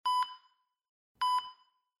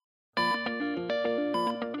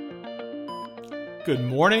Good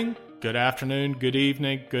morning, good afternoon, good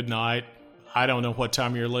evening, good night. I don't know what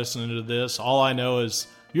time you're listening to this. All I know is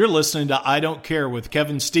you're listening to I Don't Care with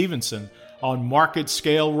Kevin Stevenson on Market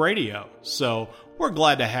Scale Radio. So we're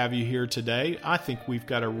glad to have you here today. I think we've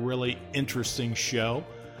got a really interesting show.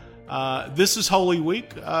 This is Holy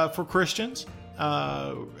Week for Christians.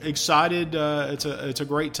 Excited. It's a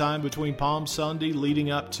great time between Palm Sunday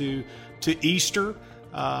leading up to Easter.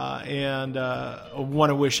 And I want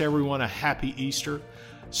to wish everyone a happy Easter.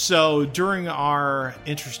 So during our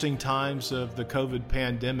interesting times of the COVID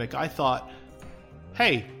pandemic, I thought,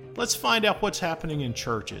 hey, let's find out what's happening in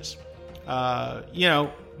churches.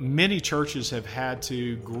 Many churches have had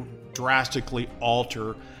to drastically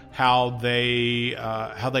alter how they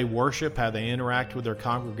worship, how they interact with their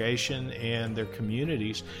congregation and their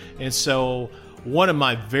communities. And so one of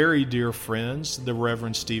my very dear friends, the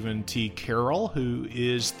Reverend Stephen T. Carroll, who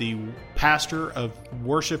is the pastor of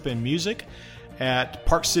worship and music at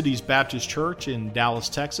Park Cities Baptist Church in Dallas,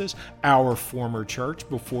 Texas, our former church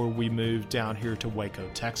before we moved down here to Waco,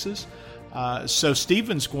 Texas. So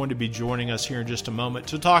Stephen's going to be joining us here in just a moment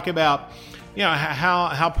to talk about,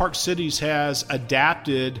 how Park Cities has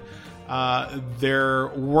adapted their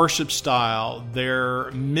worship style, their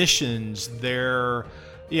missions, their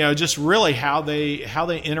just really how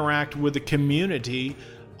they interact with the community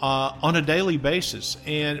on a daily basis.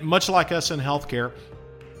 And much like us in healthcare,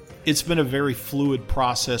 it's been a very fluid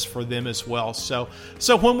process for them as well. So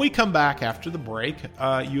when we come back after the break,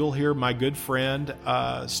 you'll hear my good friend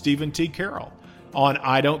Stephen T. Carroll on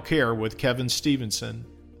I Don't Care with Kevin Stevenson.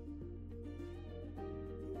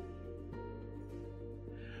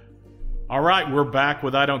 All right, we're back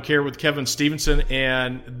with I Don't Care with Kevin Stevenson,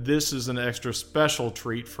 and this is an extra special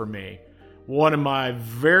treat for me. One of my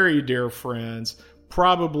very dear friends,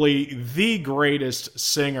 probably the greatest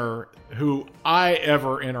singer who I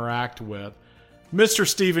ever interact with, Mr.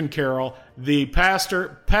 Stephen Carroll, the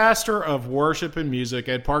pastor of worship and music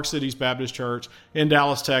at Park Cities Baptist Church in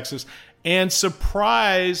Dallas, Texas. And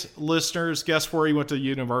surprise, listeners, guess where he went to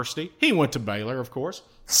university? He went to Baylor, of course.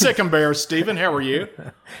 Sick and bear, Stephen. How are you?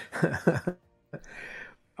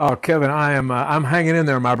 Oh, Kevin, I'm hanging in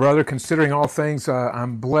there, my brother. Considering all things,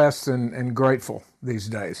 I'm blessed and grateful these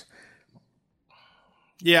days.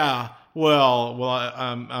 Yeah, well,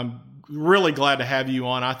 I'm really glad to have you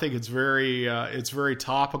on. I think it's very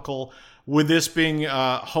topical with this being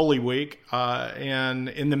Holy Week, and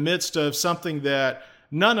in the midst of something that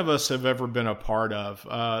none of us have ever been a part of.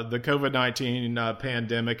 The COVID-19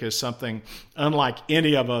 pandemic is something unlike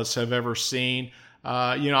any of us have ever seen.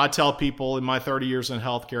 I tell people in my 30 years in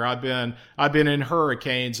healthcare, I've been in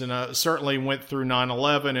hurricanes and certainly went through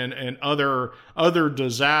 9/11 and other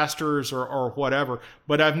disasters or whatever.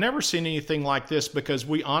 But I've never seen anything like this because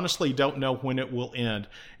we honestly don't know when it will end.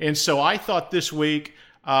 And so I thought this week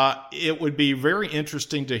it would be very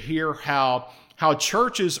interesting to hear how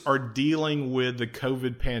churches are dealing with the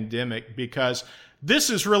COVID pandemic, because this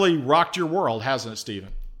has really rocked your world, hasn't it, Stephen?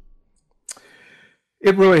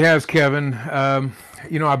 It really has, Kevin.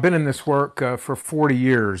 I've been in this work for 40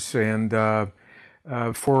 years, and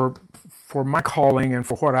for my calling and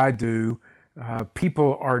for what I do,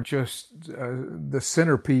 people are just the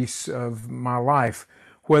centerpiece of my life,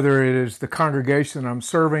 whether it is the congregation I'm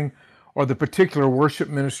serving or the particular worship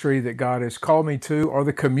ministry that God has called me to, or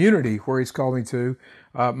the community where He's called me to.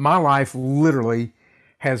 My life literally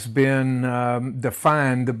has been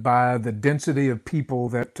defined by the density of people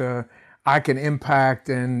that I can impact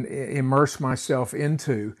and immerse myself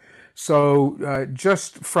into. So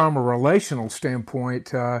just from a relational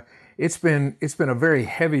standpoint, it's been a very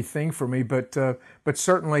heavy thing for me, but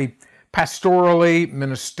certainly pastorally,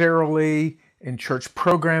 ministerially, in church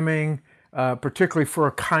programming, particularly for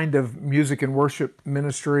a kind of music and worship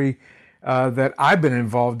ministry that I've been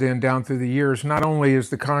involved in down through the years. Not only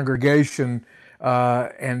is the congregation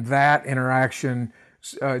and that interaction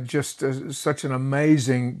just such an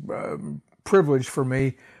amazing privilege for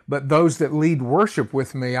me, but those that lead worship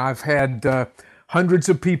with me, I've had hundreds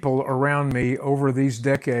of people around me over these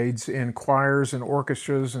decades in choirs and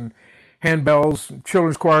orchestras and handbells,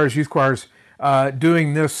 children's choirs, youth choirs,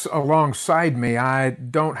 doing this alongside me. I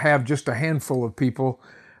don't have just a handful of people.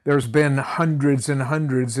 There's been hundreds and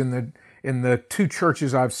hundreds in the two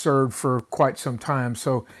churches I've served for quite some time.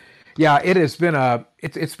 So, yeah, it has been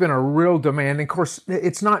it's been a real demand. And of course,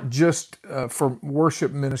 it's not just for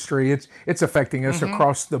worship ministry. It's affecting us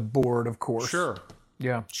across the board, of course. Sure.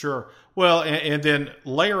 Yeah. Sure. Well, and then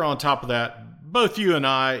layer on top of that, both you and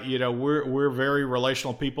I, we're very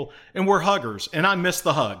relational people, and we're huggers, and I miss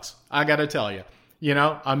the hugs. I got to tell you,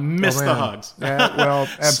 I miss the man. hugs. Well,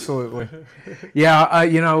 absolutely. Yeah,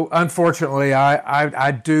 unfortunately,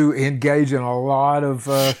 I do engage in a lot of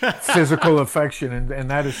physical affection,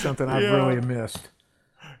 and that is something I've Yeah. really missed.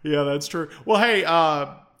 Yeah, that's true. Well, hey,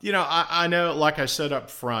 I know, like I said up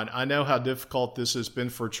front, I know how difficult this has been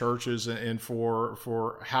for churches and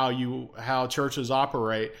for how churches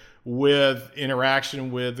operate with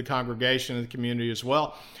interaction with the congregation and the community as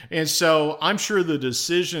well. And so I'm sure the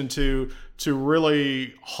decision to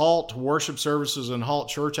really halt worship services and halt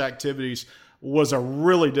church activities was a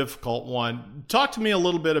really difficult one. Talk to me a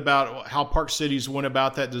little bit about how Park Cities went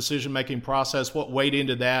about that decision making process, what weighed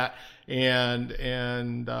into that, and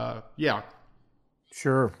yeah.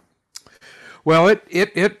 Sure. Well,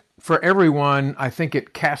 it for everyone, I think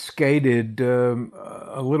it cascaded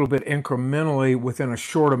a little bit incrementally within a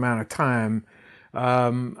short amount of time.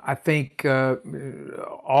 I think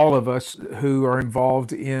all of us who are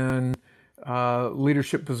involved in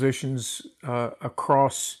leadership positions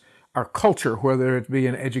across our culture, whether it be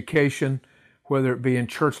in education, whether it be in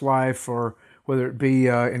church life, or whether it be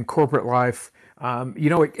in corporate life,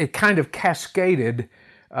 it kind of cascaded.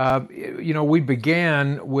 We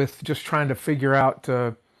began with just trying to figure out.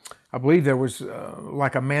 I believe there was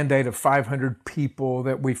like a mandate of 500 people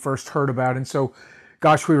that we first heard about, and so,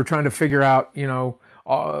 gosh, we were trying to figure out.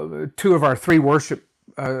 Two of our three worship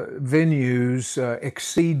venues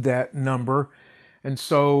exceed that number, and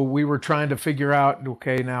so we were trying to figure out,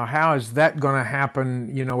 okay, now how is that going to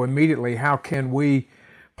happen? Immediately, how can we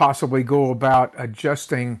possibly go about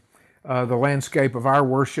adjusting the landscape of our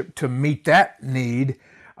worship to meet that need?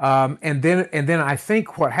 And then I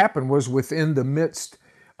think what happened was within the midst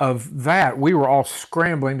of that, we were all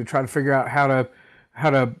scrambling to try to figure out how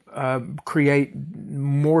to create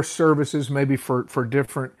more services, maybe for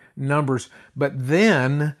different numbers. But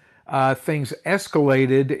then things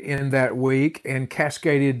escalated in that week and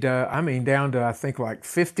cascaded. Down to I think like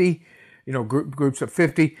 50. Groups of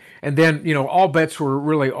 50, and then all bets were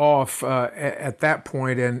really off at that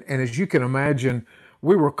point. And as you can imagine,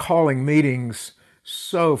 we were calling meetings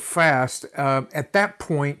so fast. At that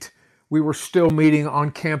point, we were still meeting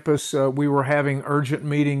on campus. We were having urgent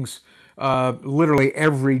meetings literally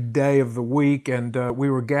every day of the week, and we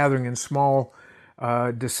were gathering in small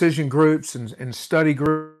decision groups and study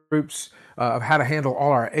groups of how to handle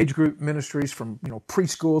all our age group ministries from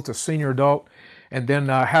preschool to senior adult, and then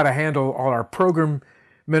how to handle all our program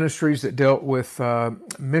ministries that dealt with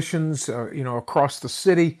missions, across the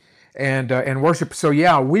city, and worship. So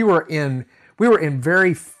yeah, we were in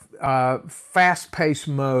very fast-paced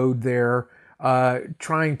mode there,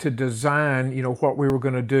 trying to design, what we were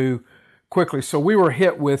going to do quickly. So we were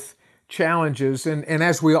hit with challenges, and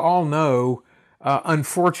as we all know,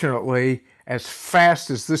 unfortunately, as fast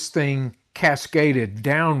as this thing cascaded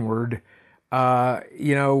downward,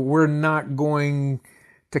 we're not going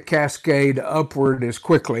to cascade upward as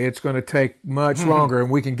quickly. It's going to take much longer, and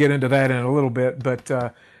we can get into that in a little bit.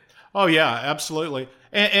 But Oh yeah, absolutely.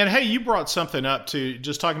 And hey, you brought something up too,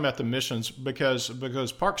 just talking about the missions, because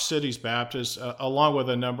Park Cities Baptist, along with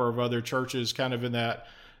a number of other churches, kind of in that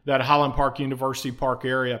Highland Park, University Park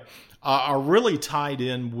area, are really tied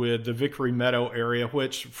in with the Vickery Meadow area.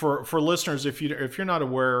 Which, for listeners, if you're not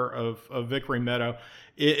aware of Vickery Meadow,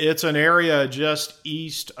 it's an area just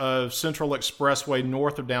east of Central Expressway,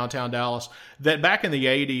 north of downtown Dallas, that back in the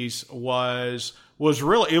 '80s was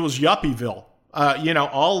really, it was Yuppieville.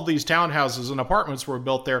 All of these townhouses and apartments were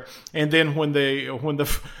built there, and then when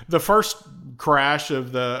the first crash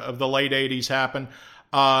of the late '80s happened,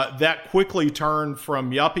 that quickly turned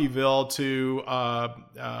from Yuppieville to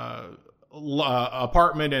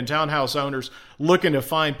apartment and townhouse owners looking to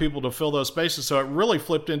find people to fill those spaces. So it really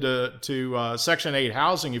flipped into Section 8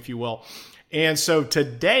 housing, if you will. And so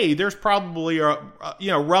today there's probably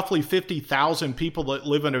roughly 50,000 people that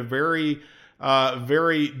live in a very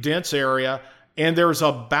very dense area. And there's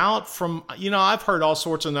about, I've heard all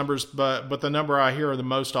sorts of numbers, but the number I hear the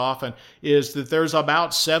most often is that there's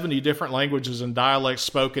about 70 different languages and dialects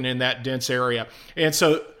spoken in that dense area. And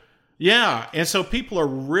so, yeah, and so people are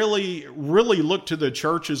really, really look to the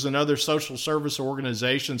churches and other social service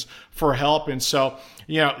organizations for help. And so,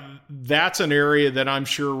 that's an area that I'm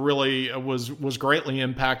sure really was greatly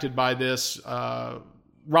impacted by this,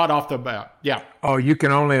 right off the bat. Yeah. Oh, you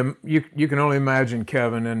can only imagine,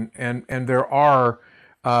 Kevin, and there are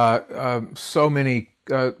so many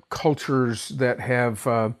cultures that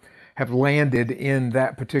have landed in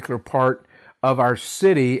that particular part of our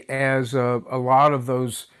city, as a lot of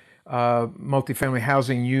those multifamily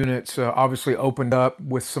housing units obviously opened up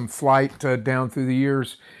with some flight down through the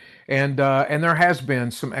years, and there has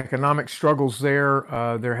been some economic struggles there.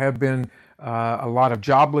 There have been a lot of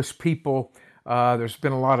jobless people. There's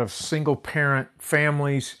been a lot of single parent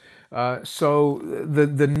families. So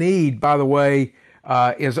the need, by the way,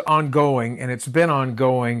 is ongoing, and it's been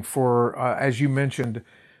ongoing for, as you mentioned,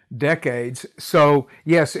 decades. So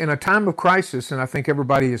yes, in a time of crisis, and I think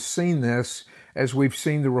everybody has seen this as we've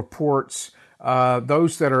seen the reports,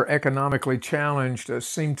 those that are economically challenged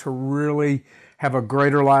seem to really have a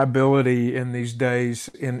greater liability in these days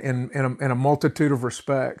in a multitude of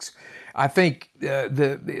respects. I think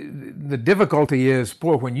the difficulty is,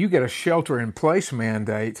 boy, when you get a shelter in place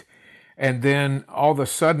mandate, and then all of a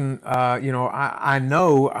sudden, I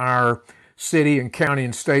know our city and county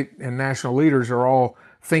and state and national leaders are all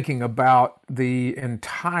thinking about the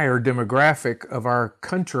entire demographic of our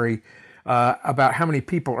country, about how many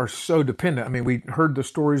people are so dependent. I mean, we heard the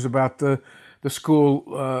stories about the school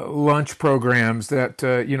lunch programs that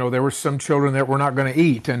there were some children that were not going to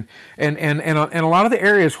eat, and a lot of the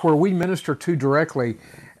areas where we minister to directly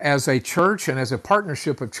as a church and as a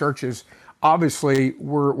partnership of churches, obviously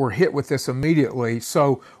were hit with this immediately.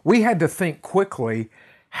 So we had to think quickly,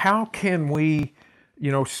 how can we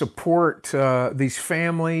support these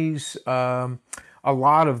families? A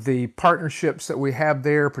lot of the partnerships that we have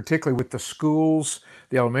there, particularly with the schools,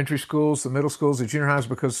 the elementary schools, the middle schools, the junior highs,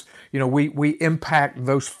 because we impact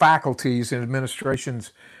those faculties and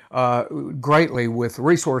administrations greatly with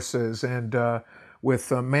resources and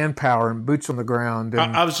with manpower and boots on the ground.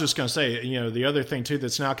 And I was just going to say, the other thing too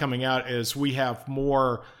that's now coming out is we have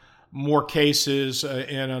more cases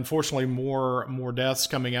and unfortunately more deaths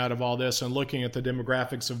coming out of all this. And looking at the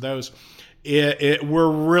demographics of those,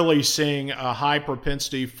 we're really seeing a high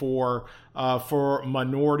propensity for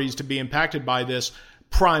minorities to be impacted by this,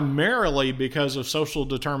 primarily because of social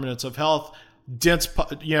determinants of health,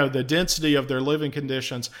 the density of their living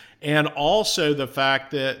conditions, and also the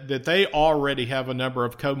fact that they already have a number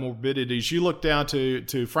of comorbidities. You look down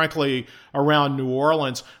to frankly around New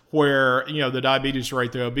Orleans, where the diabetes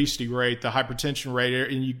rate, the obesity rate, the hypertension rate,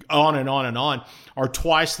 and on and on and on, are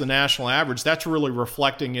twice the national average. That's really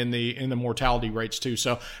reflecting in the mortality rates too.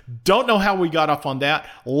 So don't know how we got off on that.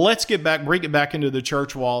 Let's bring it back into the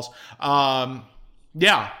church walls.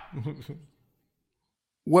 Yeah.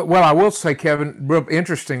 Well, I will say, Kevin, real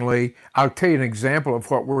interestingly, I'll tell you an example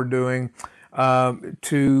of what we're doing in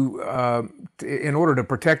order to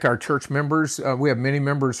protect our church members. We have many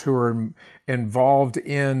members who are involved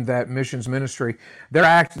in that missions ministry. They're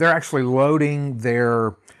actually loading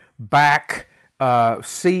their back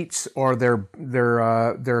seats or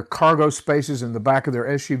their cargo spaces in the back of their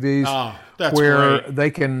SUVs, where great.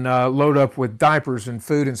 They can load up with diapers and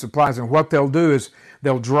food and supplies. And what they'll do is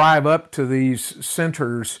they'll drive up to these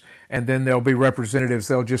centers, and then there'll be representatives.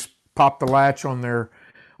 They'll just pop the latch on their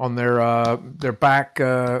back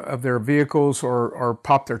of their vehicles, or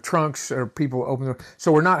pop their trunks, or people open them.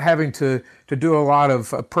 So we're not having to do a lot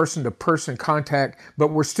of person-to-person contact, but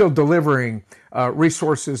we're still delivering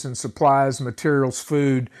resources and supplies, materials,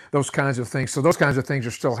 food, those kinds of things. So those kinds of things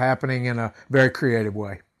are still happening in a very creative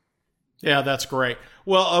way. Yeah, that's great.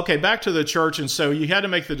 Well, okay, back to the church. And so you had to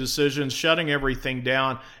make the decision, shutting everything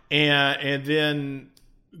down, and then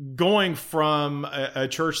going from a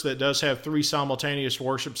church that does have 3 simultaneous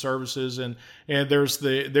worship services, and there's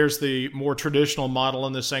the more traditional model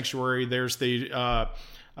in the sanctuary, there's the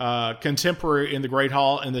contemporary in the Great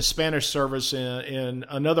Hall, and the Spanish service in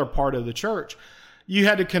another part of the church. You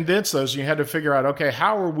had to condense those. You had to figure out, okay,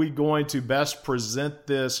 how are we going to best present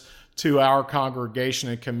this to our congregation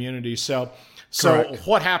and community? So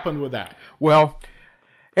what happened with that? Well,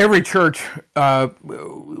 every church,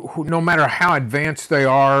 no matter how advanced they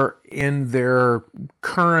are in their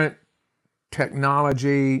current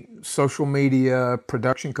technology, social media,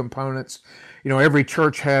 production components, every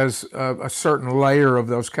church has a certain layer of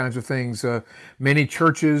those kinds of things. Many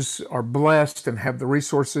churches are blessed and have the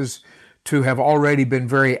resources to have already been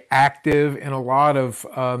very active in a lot of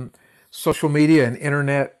social media and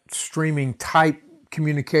internet streaming type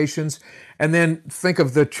communications. And then think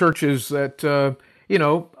of the churches that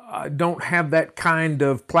don't have that kind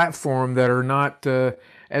of platform, that are not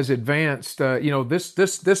as advanced.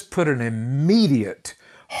 This put an immediate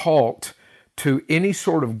halt to any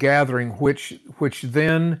sort of gathering, which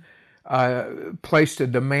then placed a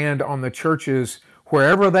demand on the churches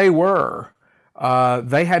wherever they were.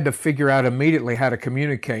 They had to figure out immediately how to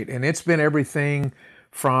communicate, and it's been everything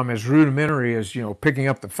from as rudimentary as picking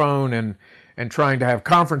up the phone and trying to have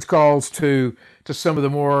conference calls to some of the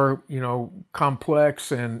more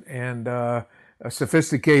complex and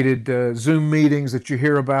sophisticated Zoom meetings that you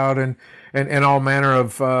hear about, and all manner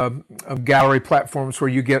of gallery platforms where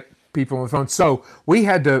you get people on the phone. So we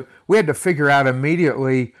had to figure out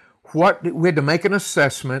immediately we had to make an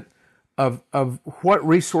assessment of what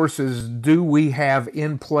resources do we have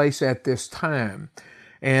in place at this time.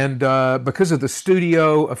 And because of the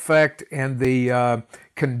studio effect and the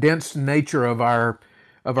condensed nature of our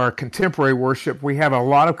contemporary worship, we have a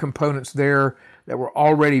lot of components there that were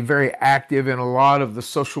already very active in a lot of the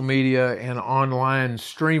social media and online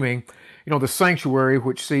streaming. The sanctuary,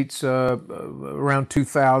 which seats around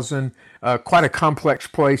 2,000, quite a complex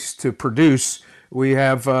place to produce. We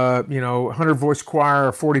have 100-voice choir,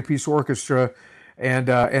 a 40-piece orchestra, and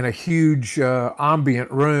a huge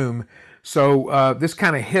ambient room. So this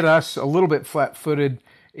kind of hit us a little bit flat-footed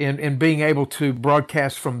in being able to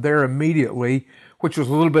broadcast from there immediately, which was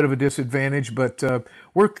a little bit of a disadvantage. But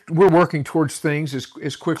we're working towards things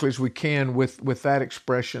as quickly as we can with that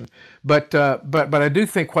expression. But I do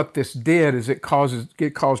think what this did is it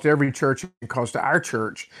caused every church and caused our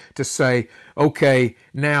church to say, okay,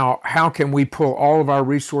 now how can we pull all of our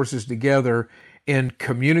resources together in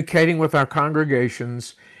communicating with our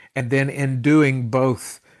congregations, and then in doing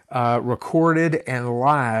both recorded and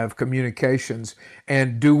live communications?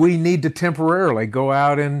 And do we need to temporarily go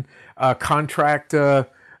out and contract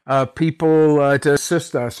people to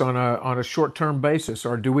assist us on a short-term basis,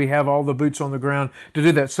 or do we have all the boots on the ground to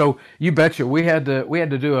do that? So you betcha we had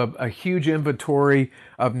to do a huge inventory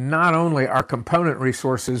of not only our component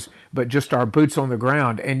resources but just our boots on the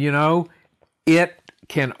ground. And it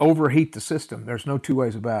can overheat the system. There's no two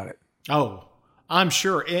ways about it. Oh, I'm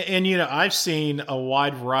sure. And I've seen a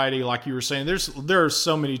wide variety, like you were saying. There are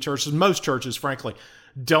so many churches. Most churches, frankly,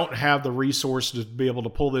 don't have the resources to be able to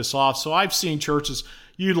pull this off. So I've seen churches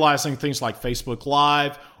utilizing things like Facebook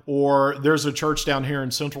Live, or there's a church down here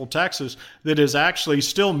in Central Texas that is actually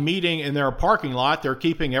still meeting in their parking lot. They're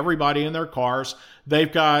keeping everybody in their cars.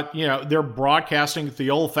 They've got, they're broadcasting the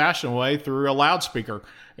old-fashioned way through a loudspeaker.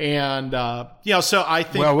 And, so I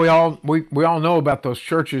think... Well, we all know about those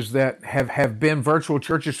churches that have been virtual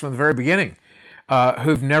churches from the very beginning,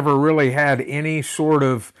 who've never really had any sort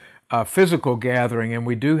of physical gathering. And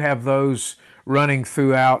we do have those running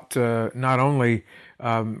throughout not only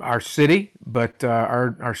our city, but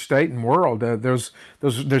our state and world. There's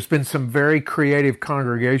been some very creative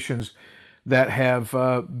congregations that have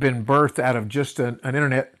been birthed out of just an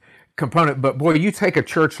internet component. But boy, you take a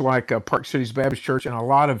church like Park Cities Baptist Church, and a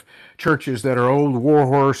lot of churches that are old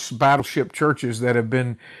warhorse battleship churches that have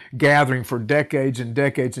been gathering for decades and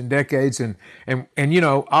decades and decades, and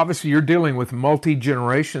obviously you're dealing with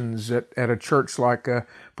multi-generations at a church like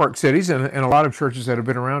Park Cities, and a lot of churches that have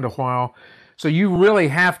been around a while. So you really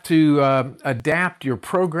have to adapt your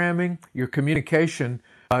programming, your communication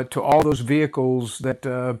to all those vehicles that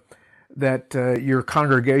your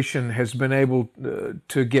congregation has been able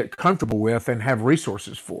to get comfortable with and have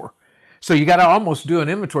resources for. So you got to almost do an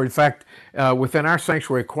inventory. In fact, within our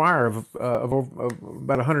sanctuary choir of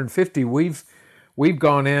about 150, we've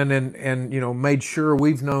gone in and made sure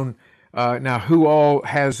we've known now who all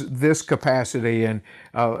has this capacity, and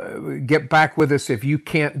get back with us if you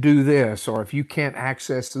can't do this or if you can't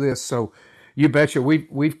access this. So you betcha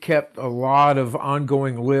we've kept a lot of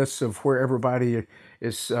ongoing lists of where everybody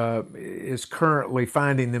is currently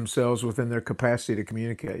finding themselves within their capacity to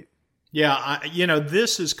communicate. Yeah,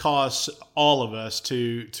 this has caused all of us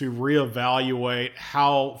to reevaluate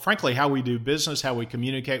how we do business, how we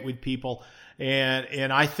communicate with people,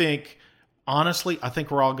 and I think, honestly,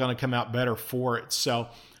 we're all going to come out better for it. So,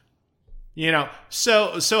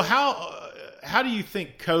 so how do you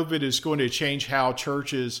think COVID is going to change how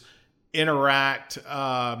churches interact,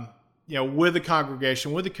 with the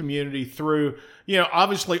congregation, with the community through,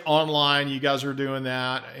 obviously online? You guys are doing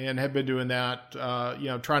that and have been doing that,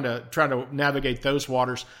 trying to navigate those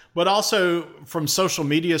waters, but also from social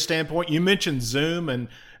media standpoint. You mentioned Zoom, and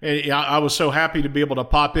I was so happy to be able to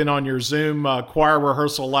pop in on your Zoom choir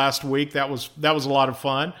rehearsal last week. That was a lot of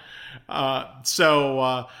fun.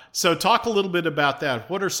 So talk a little bit about that.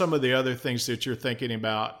 What are some of the other things that you're thinking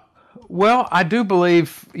about? Well, I do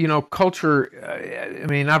believe, culture.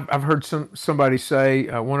 I've heard somebody say,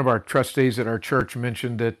 one of our trustees at our church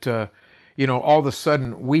mentioned that, all of a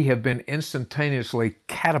sudden we have been instantaneously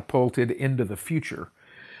catapulted into the future.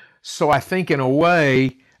 So I think in a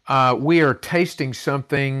way, we are tasting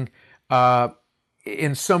something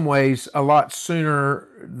in some ways a lot sooner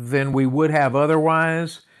than we would have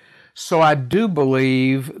otherwise. So I do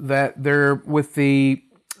believe that with the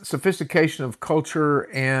sophistication of culture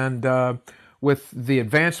and with the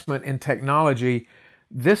advancement in technology,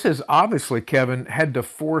 this has obviously, Kevin, had to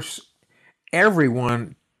force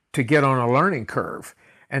everyone to get on a learning curve.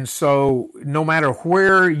 And so no matter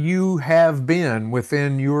where you have been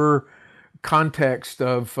within your context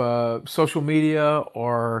of social media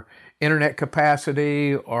or internet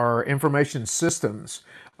capacity or information systems.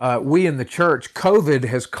 We in the church, COVID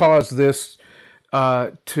has caused this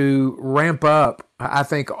to ramp up, I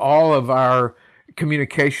think, all of our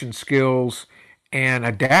communication skills and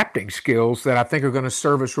adapting skills that I think are going to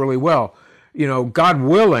serve us really well. God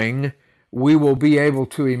willing, we will be able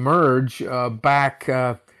to emerge back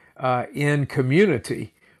in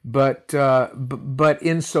community. But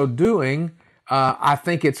in so doing, I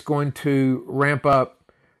think it's going to ramp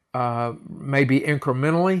up maybe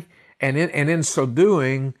incrementally, and in so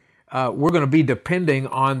doing, we're going to be depending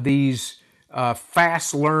on these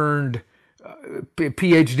fast learned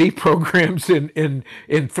PhD programs in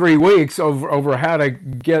 3 weeks over how to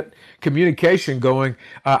get communication going.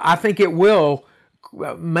 I think it will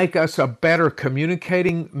make us a better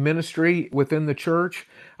communicating ministry within the church.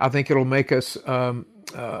 I think it'll make us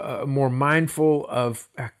more mindful of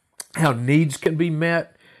how needs can be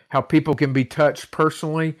met, how people can be touched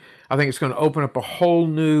personally. I think it's going to open up a whole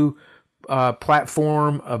new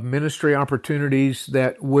platform of ministry opportunities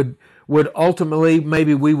that would ultimately,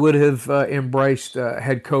 maybe we would have embraced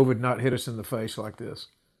had COVID not hit us in the face like this.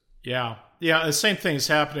 Yeah. The same thing is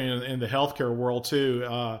happening in the healthcare world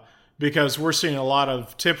too, because we're seeing a lot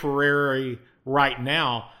of temporary right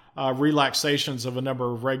now relaxations of a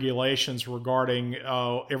number of regulations regarding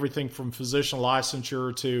everything from physician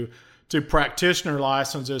licensure to practitioner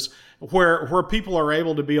licenses, where people are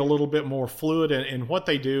able to be a little bit more fluid in what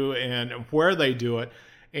they do and where they do it,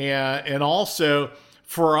 and also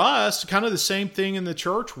for us, kind of the same thing in the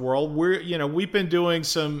church world. We've been doing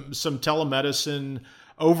some telemedicine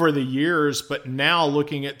over the years, but now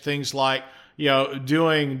looking at things like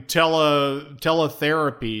doing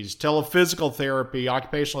teletherapies, telephysical therapy,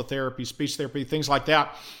 occupational therapy, speech therapy, things like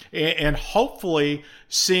that. And hopefully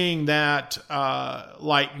seeing that,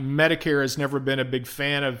 like Medicare has never been a big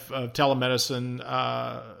fan of telemedicine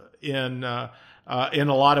in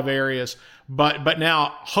a lot of areas. But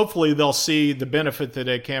now hopefully they'll see the benefit that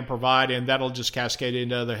it can provide, and that'll just cascade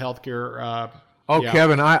into other healthcare.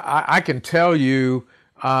 Kevin, I can tell you,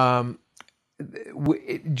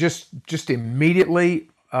 just immediately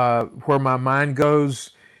where my mind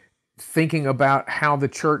goes thinking about how the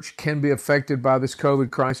church can be affected by this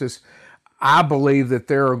COVID crisis, I believe that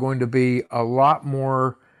there are going to be a lot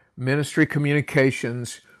more ministry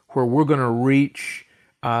communications where we're going to reach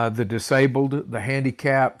the disabled, the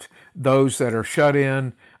handicapped, those that are shut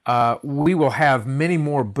in. We will have many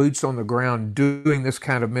more boots on the ground doing this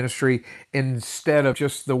kind of ministry instead of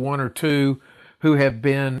just the one or two who have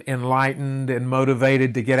been enlightened and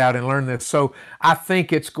motivated to get out and learn this. So I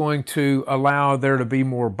think it's going to allow there to be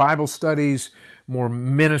more Bible studies, more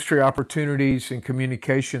ministry opportunities and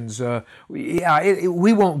communications. We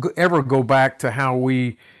won't ever go back to how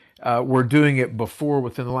we were doing it before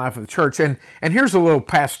within the life of the church. And here's a little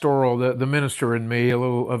pastoral, the minister in me, a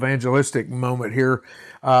little evangelistic moment here.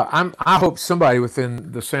 I hope somebody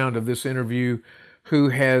within the sound of this interview who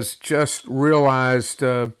has just realized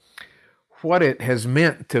what it has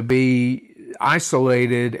meant to be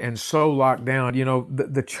isolated and so locked down.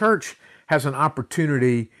 The church has an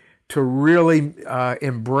opportunity to really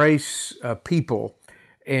embrace people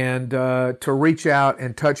and to reach out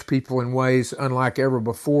and touch people in ways unlike ever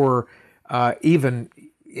before, even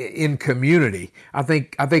in community. I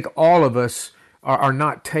think all of us are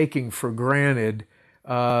not taking for granted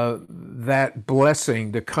that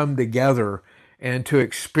blessing to come together and to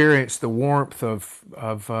experience the warmth of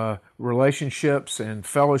relationships and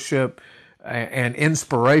fellowship and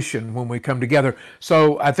inspiration when we come together.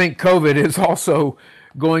 So I think COVID is also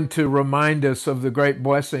going to remind us of the great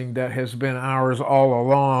blessing that has been ours all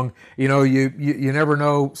along. You never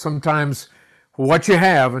know sometimes what you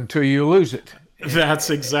have until you lose it. That's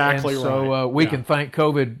exactly right. So we can thank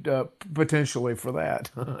COVID potentially for that.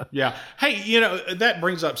 Yeah. Hey, that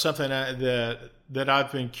brings up something that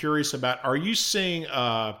I've been curious about. Are you seeing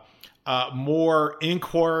more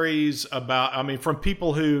inquiries from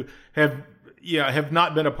people who have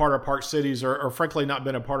not been a part of Park Cities or frankly not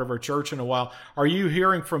been a part of our church in a while? Are you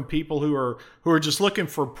hearing from people who are just looking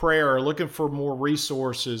for prayer, or looking for more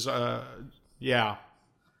resources? Yeah.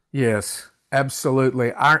 Yes,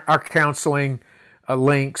 absolutely. Our counseling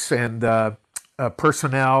links and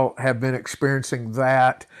personnel have been experiencing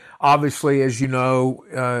that. Obviously, as you know,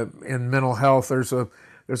 in mental health, there's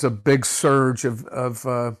a big surge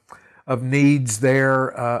of needs there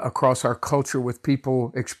across our culture with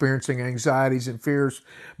people experiencing anxieties and fears.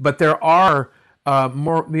 But there are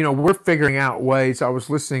more. We're figuring out ways. I was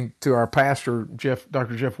listening to our pastor,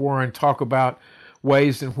 Dr. Jeff Warren, talk about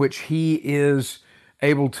ways in which he is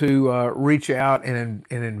able to reach out and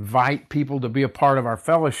invite people to be a part of our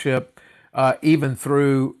fellowship, even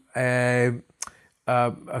through a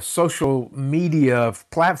social media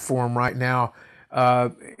platform right now.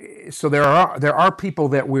 So there are people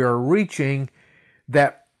that we are reaching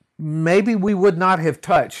that maybe we would not have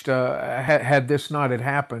touched had this not had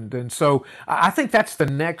happened. And so I think that's the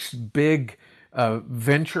next big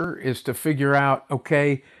venture, is to figure out,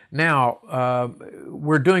 okay, now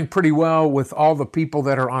we're doing pretty well with all the people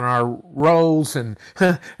that are on our rolls and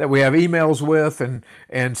that we have emails with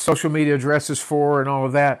and social media addresses for and all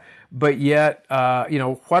of that. But yet,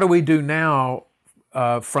 what do we do now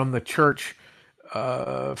from the church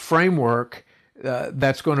framework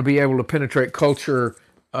that's going to be able to penetrate culture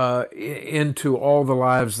into all the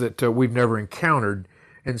lives that we've never encountered?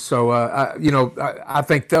 And so, I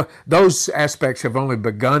think those aspects have only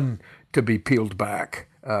begun to be peeled back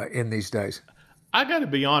in these days. I got to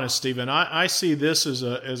be honest, Stephen. I see this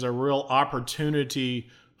as a real opportunity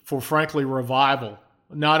for, frankly, revival,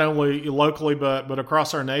 not only locally but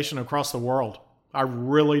across our nation, across the world. I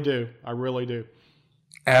really do. I really do.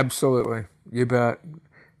 Absolutely, you bet.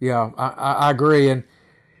 Yeah, I agree, and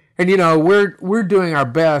we're doing our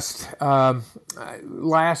best.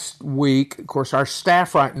 Last week, of course, our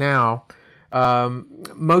staff right now,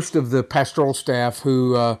 most of the pastoral staff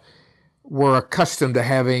who were accustomed to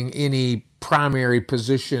having any primary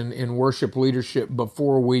position in worship leadership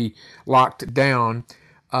before we locked down,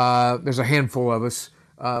 there's a handful of us.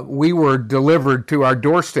 We were delivered to our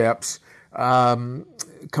doorsteps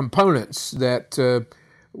components that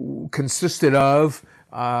consisted of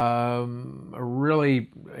a really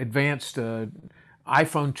advanced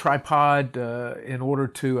iPhone tripod in order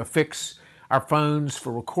to affix our phones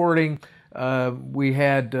for recording. We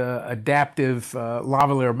had adaptive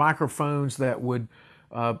lavalier microphones that would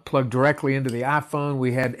plug directly into the iPhone.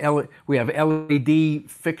 We have LED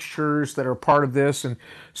fixtures that are part of this, and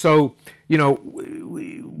so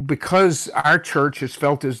because our church has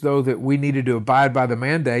felt as though that we needed to abide by the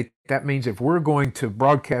mandate, that means if we're going to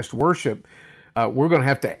broadcast worship, we're going to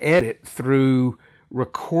have to edit through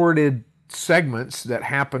recorded segments that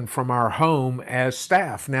happen from our home as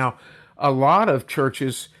staff. Now, a lot of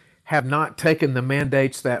churches have not taken the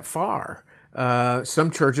mandates that far.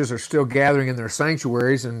 Some churches are still gathering in their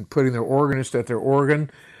sanctuaries and putting their organist at their organ,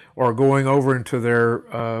 or going over into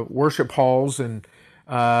their worship halls and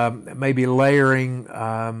maybe layering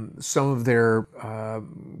some of their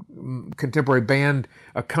contemporary band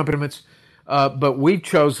accompaniments. But we've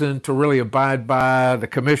chosen to really abide by the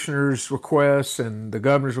commissioner's requests and the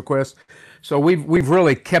governor's requests. So we've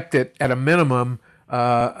really kept it at a minimum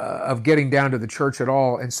of getting down to the church at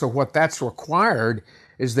all. And so what that's required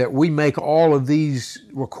is that we make all of these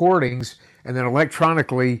recordings and then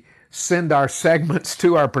electronically send our segments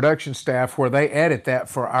to our production staff, where they edit that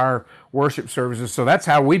for our worship services. So that's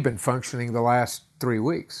how we've been functioning the last 3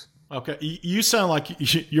 weeks. Okay, you sound like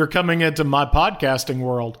you're coming into my podcasting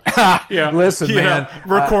world. Yeah, listen, man.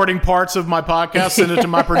 Recording parts of my podcast, send it to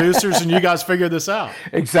my producers, and you guys figure this out.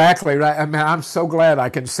 Exactly right. I mean, I'm so glad I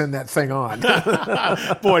can send that thing on.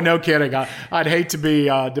 Boy, no kidding. I'd hate to be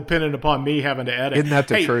dependent upon me having to edit. Isn't that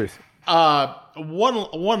the truth?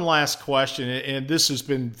 One last question, and this has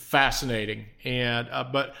been fascinating.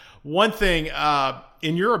 But one thing,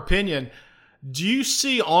 in your opinion, do you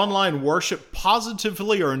see online worship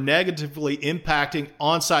positively or negatively impacting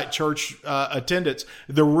on-site church attendance?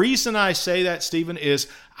 The reason I say that, Stephen, is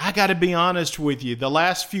I got to be honest with you. The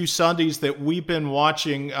last few Sundays that we've been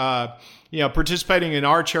watching, participating in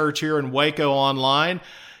our church here in Waco online,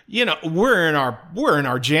 we're in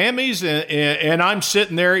our jammies, and I'm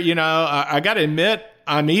sitting there. I got to admit,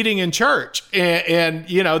 I'm eating in church, and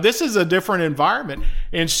this is a different environment.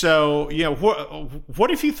 And so,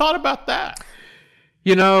 what have you thought about that?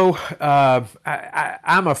 I'm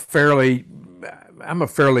a fairly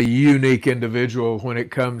unique individual when it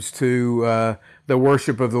comes to the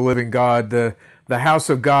worship of the living God. The house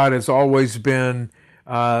of God has always been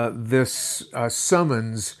this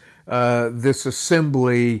summons, this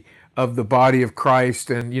assembly of the body of Christ,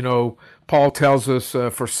 and Paul tells us,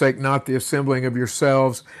 "Forsake not the assembling of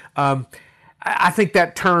yourselves." I think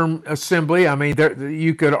that term assembly, I mean,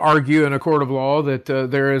 you could argue in a court of law that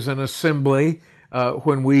there is an assembly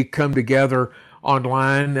when we come together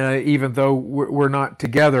online, even though we're not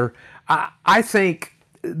together. I think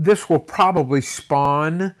this will probably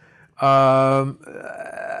spawn a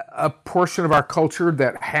portion of our culture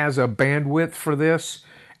that has a bandwidth for this,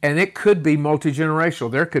 and it could be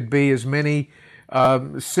multi-generational. There could be as many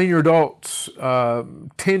senior adults,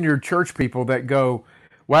 tenured church people that go,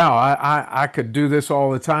 wow, I could do this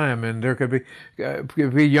all the time, and there could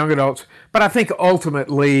be young adults. But I think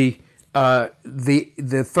ultimately the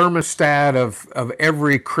thermostat of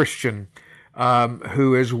every Christian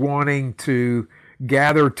who is wanting to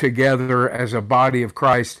gather together as a body of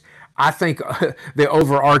Christ. I think the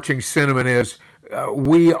overarching sentiment is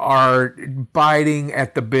we are biting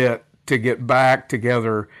at the bit to get back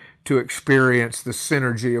together to experience the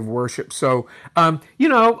synergy of worship. So,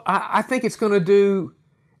 I think it's going to do.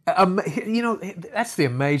 That's the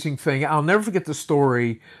amazing thing. I'll never forget the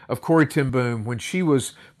story of Corrie ten Boom when she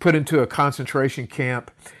was put into a concentration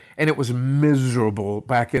camp, and it was miserable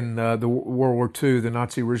back in the World War II, the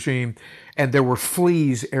Nazi regime, and there were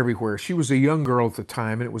fleas everywhere. She was a young girl at the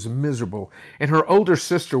time, and it was miserable. And her older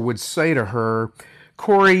sister would say to her,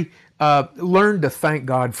 Corrie, learn to thank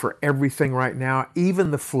God for everything right now, even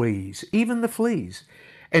the fleas, even the fleas.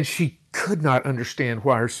 And she could not understand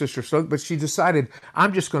why her sister spoke, but she decided,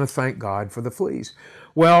 I'm just going to thank God for the fleas.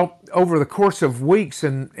 Well, over the course of weeks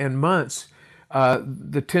and months,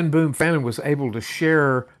 the Ten Boom family was able to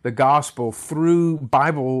share the gospel through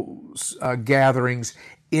Bible gatherings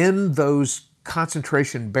in those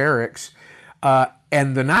concentration barracks.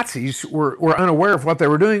 And the Nazis were unaware of what they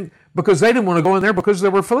were doing because they didn't want to go in there because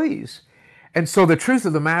there were fleas. And so the truth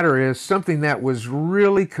of the matter is something that was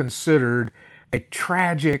really considered a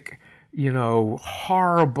tragic,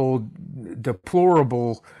 horrible,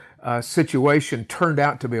 deplorable situation turned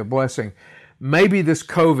out to be a blessing. Maybe this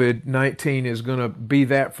COVID-19 is going to be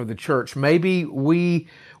that for the church. Maybe we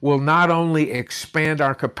will not only expand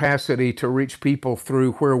our capacity to reach people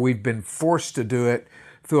through where we've been forced to do it,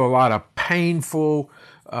 through a lot of painful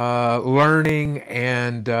learning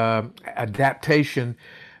and adaptation,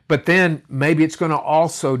 but then maybe it's going to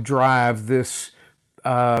also drive this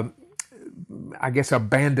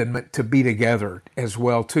abandonment to be together as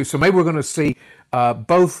well too. So maybe we're going to see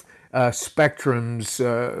both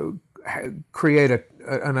spectrums create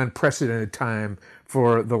an unprecedented time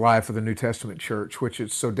for the life of the New Testament church, which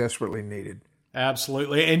is so desperately needed.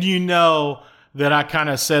 Absolutely. And that I kind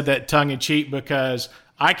of said that tongue in cheek because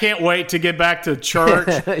I can't wait to get back to church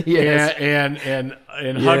yes. and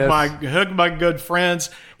Yes. hug my good friends.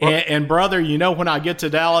 Well, and brother, when I get to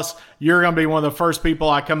Dallas, you're going to be one of the first people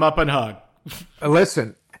I come up and hug.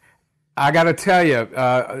 Listen, I got to tell you,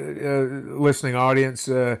 listening audience,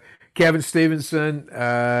 Kevin Stevenson,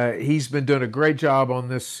 he's been doing a great job on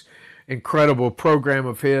this incredible program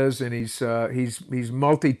of his, and he's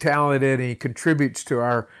multi-talented, and he contributes to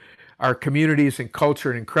our communities and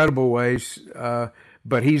culture in incredible ways.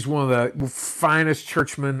 But he's one of the finest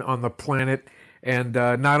churchmen on the planet, and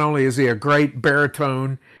not only is he a great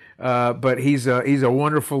baritone, but he's a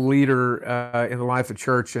wonderful leader in the life of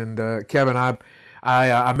church. And Kevin,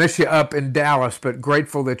 I miss you up in Dallas, but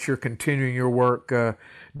grateful that you're continuing your work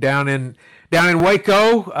down in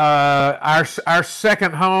Waco, our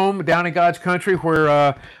second home down in God's country,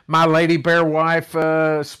 where my Lady Bear wife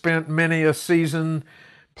spent many a season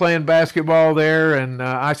playing basketball there, and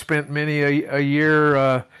I spent many a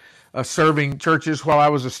year serving churches while I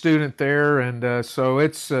was a student there, and so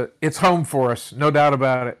it's home for us, no doubt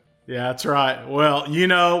about it. Yeah, that's right. Well,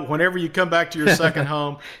 whenever you come back to your second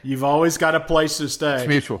home, you've always got a place to stay. It's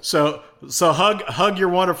mutual. So hug your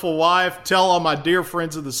wonderful wife. Tell all my dear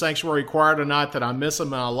friends of the Sanctuary Choir tonight that I miss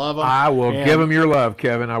them and I love them. I will give them your love,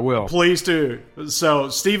 Kevin. I will. Please do. So,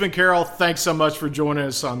 Stephen Carroll, thanks so much for joining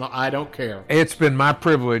us on I Don't Care. It's been my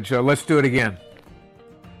privilege. Let's do it again.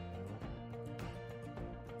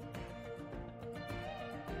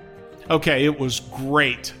 Okay, it was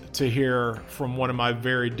great to hear from one of my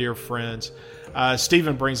very dear friends.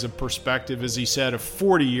 Stephen brings a perspective, as he said, of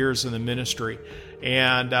 40 years in the ministry,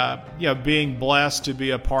 and being blessed to be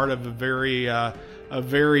a part of a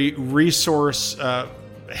very resource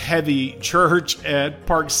heavy church at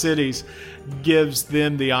Park Cities gives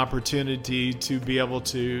them the opportunity to be able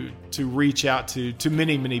to reach out to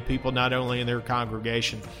many people, not only in their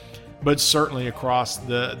congregation, but certainly across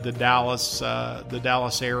the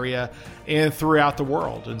Dallas area and throughout the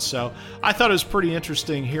world. And so I thought it was pretty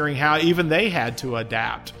interesting hearing how even they had to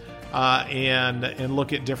adapt and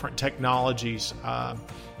look at different technologies.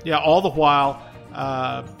 All the while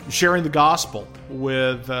sharing the gospel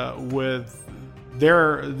with the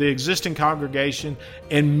existing congregation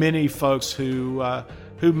and many folks who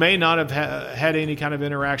may not have had any kind of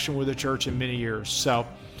interaction with the church in many years. So,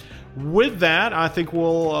 with that, I think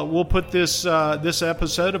we'll put this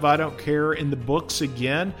episode of I Don't Care in the books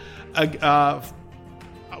again.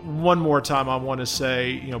 One more time, I want to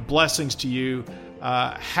say, blessings to you.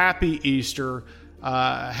 Happy Easter.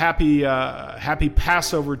 Happy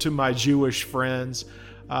Passover to my Jewish friends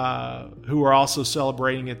who are also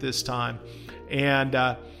celebrating at this time. And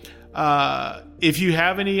If you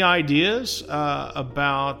have any ideas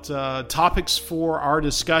about topics for our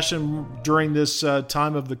discussion during this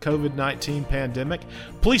time of the COVID-19 pandemic,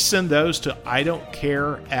 please send those to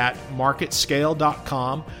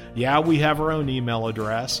idon'tcare@marketscale.com. Yeah, we have our own email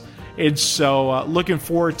address. And so looking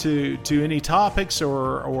forward to any topics,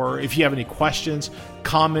 or if you have any questions,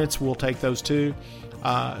 comments, we'll take those too.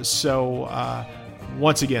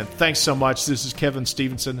 Once again, thanks so much. This is Kevin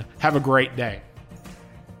Stevenson. Have a great day.